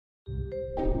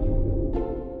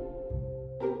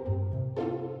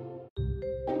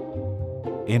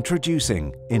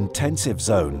Introducing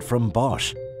IntensiveZone from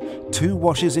Bosch. 2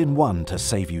 washes in one to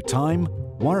save you time,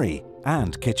 worry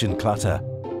and kitchen clutter.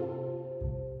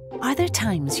 Are there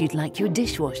times you'd like your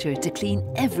dishwasher to clean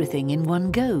everything in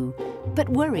one go, but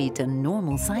worried a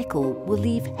normal cycle will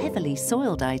leave heavily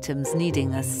soiled items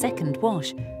needing a second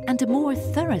wash, and a more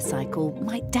thorough cycle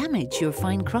might damage your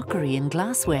fine crockery and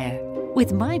glassware?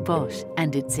 With my Bosch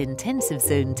and its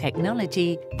IntensiveZone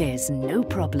technology, there's no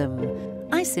problem.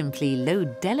 I simply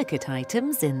load delicate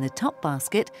items in the top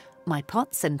basket, my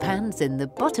pots and pans in the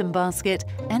bottom basket,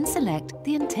 and select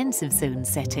the IntensiveZone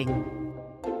setting.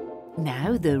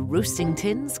 Now the roasting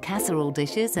tins, casserole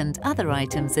dishes and other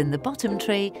items in the bottom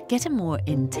tray get a more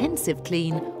intensive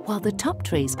clean, while the top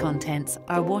tray's contents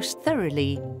are washed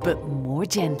thoroughly but more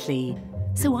gently.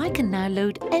 So I can now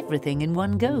load everything in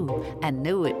one go and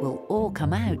know it will all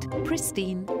come out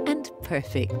pristine and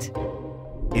perfect.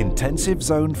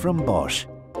 IntensiveZone from Bosch.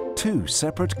 2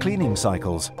 separate cleaning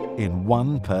cycles in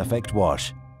one perfect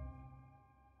wash.